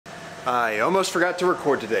I almost forgot to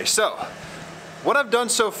record today. So, what I've done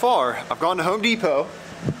so far, I've gone to Home Depot.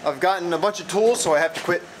 I've gotten a bunch of tools, so I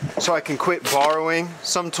can quit borrowing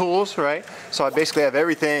some tools, right? So I basically have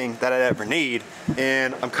everything that I'd ever need,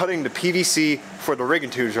 and I'm cutting the PVC for the rigging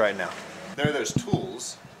tubes right now. There are those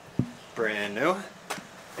tools, brand new,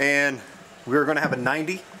 and we're gonna have a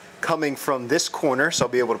 90 coming from this corner, so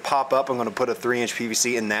I'll be able to pop up. I'm gonna put a 3-inch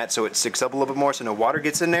PVC in that so it sticks up a little bit more so no water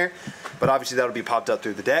gets in there, but obviously that'll be popped up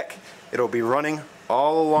through the deck. It'll be running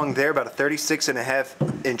all along there, about a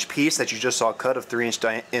 36.5-inch piece that you just saw cut of 3-inch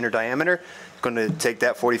inner diameter. Going to take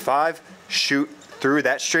that 45, shoot through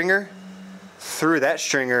that stringer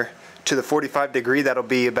to the 45 degree. That'll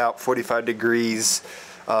be about 45 degrees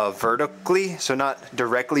vertically, so not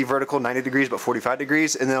directly vertical 90 degrees, but 45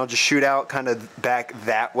 degrees, and then I'll just shoot out kind of back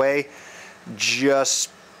that way, just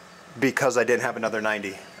because I didn't have another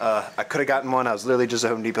 90. I could have gotten one. I was literally just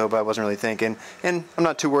at Home Depot, but I wasn't really thinking, and I'm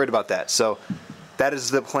not too worried about that. So that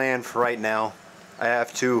is the plan for right now. I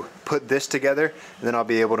have to put this together, and then I'll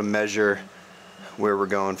be able to measure where we're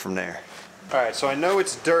going from there. Alright, so I know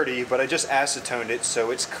it's dirty, but I just acetoned it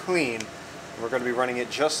so it's clean. We're going to be running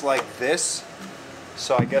it just like this.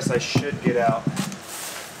 So I guess I should get out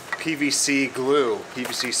PVC glue,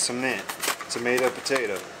 PVC cement, tomato,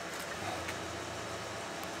 potato.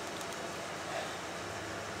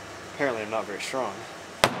 Apparently I'm not very strong.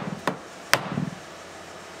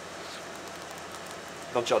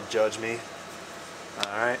 Don't y'all judge me.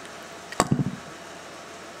 Alright.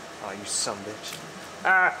 Oh, you son of a bitch.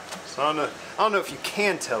 Ah! So I don't know if you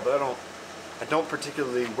can tell, but I don't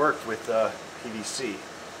particularly work with PVC.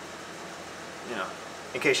 You know,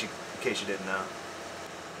 in case you didn't know.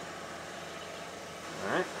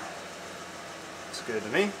 Alright. Looks good to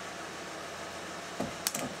me.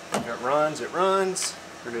 If it runs, it runs.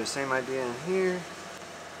 We're doing the same idea in here.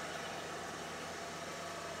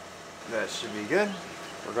 That should be good.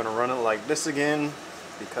 We're going to run it like this again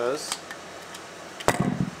because...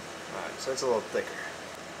 Alright, so it's a little thicker.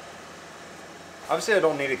 Obviously I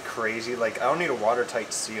don't need it crazy, like I don't need a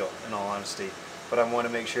watertight seal in all honesty, but I want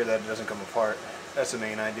to make sure that it doesn't come apart. That's the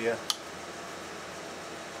main idea.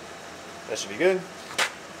 That should be good.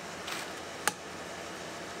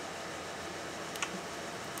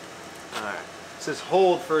 Alright, it says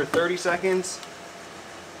hold for 30 seconds.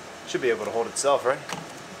 Should be able to hold itself, right?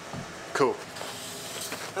 Cool.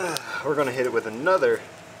 We're going to hit it with another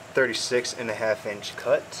 36.5-inch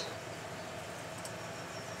cut.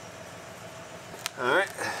 Alright.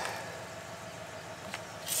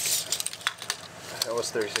 That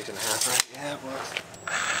was 36.5, right? Yeah, it was.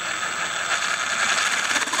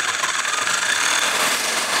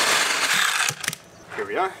 Here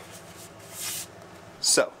we are.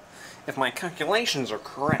 So, if my calculations are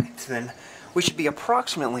correct, then we should be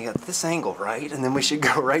approximately at this angle, right? And then we should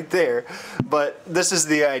go right there. But this is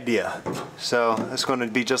the idea. So it's going to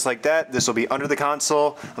be just like that. This will be under the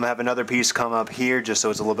console. I'm going to have another piece come up here just so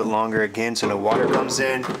it's a little bit longer again so no water comes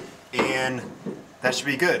in. And that should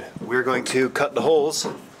be good. We're going to cut the holes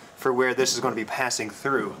for where this is going to be passing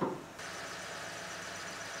through.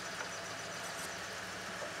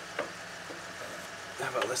 How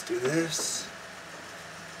about let's do this.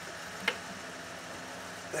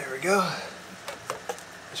 There we go.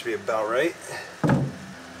 That should be about right.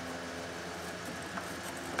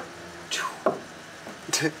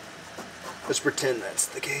 Let's pretend that's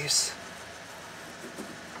the case.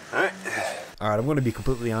 Alright. Alright, I'm going to be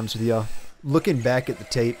completely honest with y'all. Looking back at the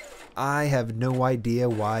tape, I have no idea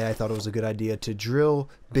why I thought it was a good idea to drill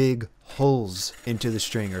big holes into the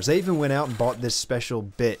stringers. I even went out and bought this special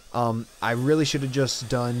bit. I really should have just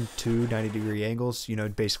done two 90-degree angles. You know,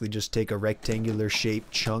 basically just take a rectangular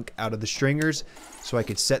shaped chunk out of the stringers so I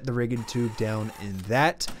could set the rigging tube down in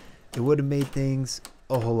that. It would have made things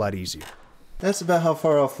a whole lot easier. That's about how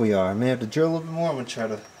far off we are. I may have to drill a little bit more. I'm going to try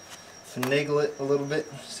to finagle it a little bit,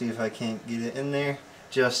 see if I can't get it in there,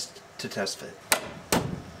 just to test fit.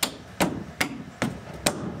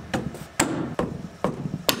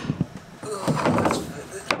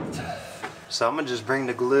 So I'm going to just bring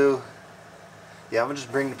the glue, I'm going to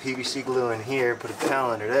just bring the PVC glue in here, put a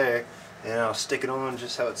towel under there, and I'll stick it on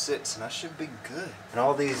just how it sits, and that should be good. And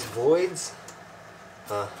all these voids,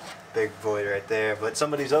 big void right there, but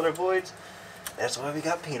some of these other voids, that's why we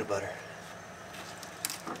got peanut butter.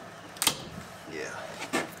 Yeah.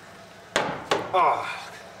 Oh,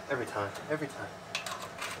 every time.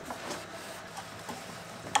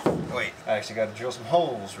 Wait, I actually got to drill some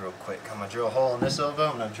holes real quick. I'm going to drill a hole in this elbow,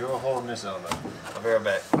 I'm going to drill a hole in this elbow. I'll be right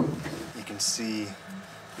back. You can see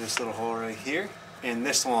this little hole right here, and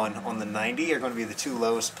this one on the 90 are going to be the two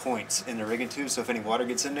lowest points in the rigging tube, so if any water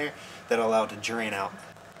gets in there, that'll allow it to drain out.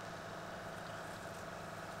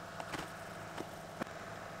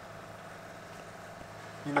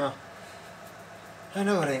 You know, I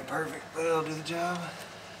know it ain't perfect, but it'll do the job.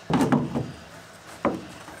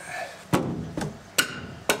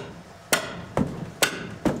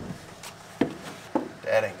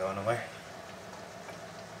 That ain't going nowhere.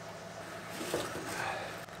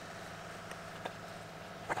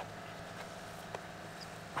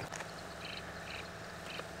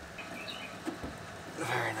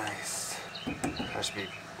 Very nice. That's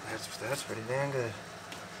pretty damn good.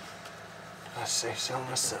 I say so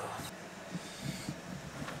myself.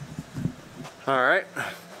 Alright,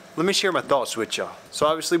 let me share my thoughts with y'all. So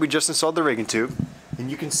obviously we just installed the rigging tube,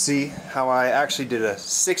 and you can see how I actually did a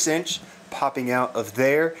 6-inch popping out of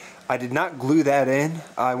there. I did not glue that in.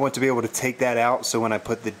 I want to be able to take that out so when I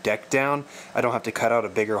put the deck down, I don't have to cut out a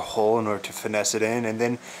bigger hole in order to finesse it in,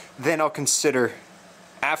 and then I'll consider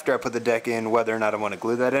after I put the deck in whether or not I want to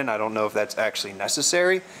glue that in. I don't know if that's actually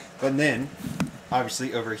necessary. But then,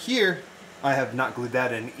 obviously over here, I have not glued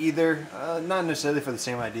that in either. Not necessarily for the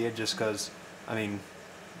same idea, just because, I mean,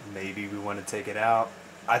 maybe we want to take it out.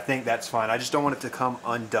 I think that's fine. I just don't want it to come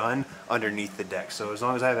undone underneath the deck. So as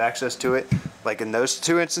long as I have access to it, like in those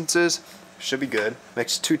two instances, should be good.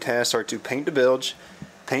 Next two tasks are to paint the bilge,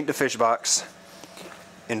 paint the fish box,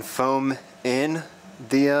 and foam in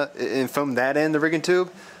the rigging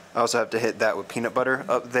tube. I also have to hit that with peanut butter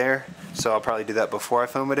up there, so I'll probably do that before I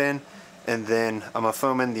foam it in. And then I'm gonna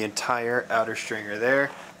foam in the entire outer stringer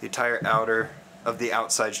there, the entire outer of the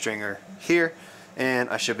outside stringer here, and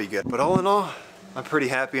I should be good. But all in all, I'm pretty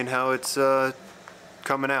happy in how it's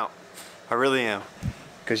coming out. I really am.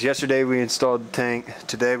 Because yesterday we installed the tank,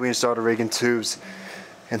 today we installed the rigging tubes,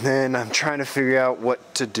 and then I'm trying to figure out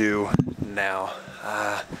what to do now.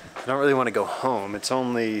 I don't really want to go home. It's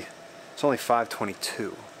only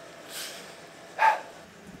 5:22.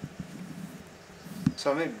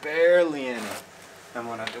 So I'm barely in. I'm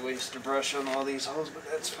gonna have to waste a brush on all these holes, but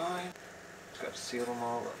that's fine. Just got to seal them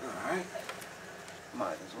all up. Alright.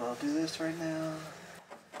 Might as well do this right now.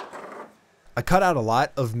 I cut out a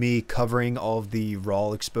lot of me covering all of the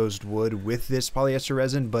raw exposed wood with this polyester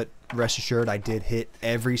resin, but rest assured I did hit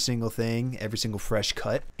every single thing, every single fresh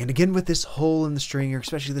cut. And again with this hole in the stringer,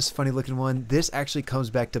 especially this funny looking one, this actually comes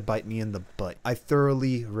back to bite me in the butt. I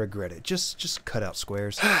thoroughly regret it. Just cut out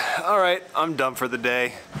squares. Alright, I'm done for the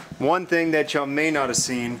day. One thing that y'all may not have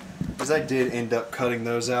seen is I did end up cutting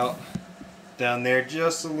those out down there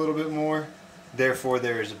just a little bit more. Therefore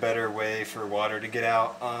there is a better way for water to get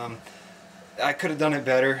out. I could have done it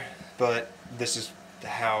better, but this is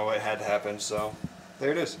how it had to happen, so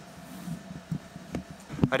there it is.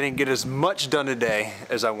 I didn't get as much done today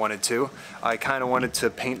as I wanted to. I kind of wanted to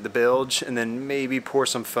paint the bilge and then maybe pour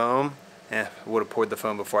some foam. I would have poured the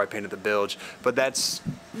foam before I painted the bilge, but that's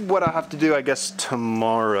what I'll have to do, I guess,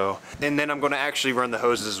 tomorrow. And then I'm going to actually run the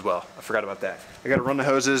hoses as well. I forgot about that. I got to run the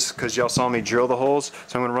hoses because y'all saw me drill the holes,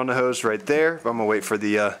 so I'm going to run the hose right there. I'm going to wait for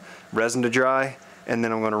the resin to dry. And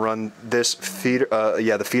then I'm going to run this feeder,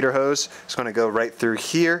 the feeder hose. It's going to go right through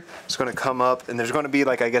here. It's going to come up, and there's going to be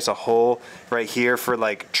like, I guess, a hole right here for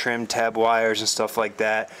like trim tab wires and stuff like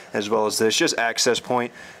that, as well as this just access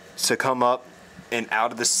point to come up and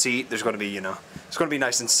out of the seat. There's going to be, you know, it's going to be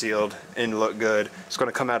nice and sealed and look good. It's going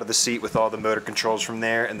to come out of the seat with all the motor controls from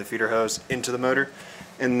there and the feeder hose into the motor.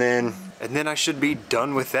 And then I should be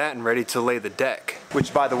done with that and ready to lay the deck.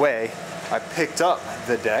 Which, by the way, I picked up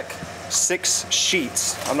the deck. 6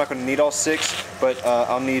 sheets. I'm not going to need all 6, but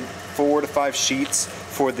I'll need 4 to 5 sheets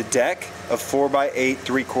for the deck of 4x8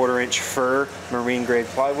 3/4 inch fir marine grade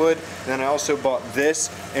plywood. And then I also bought this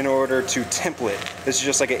in order to template. This is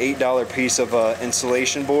just like an $8 piece of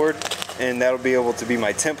insulation board, and that'll be able to be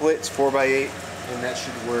my template. It's 4x8, and that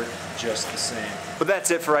should work just the same. But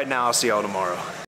that's it for right now. I'll see y'all tomorrow.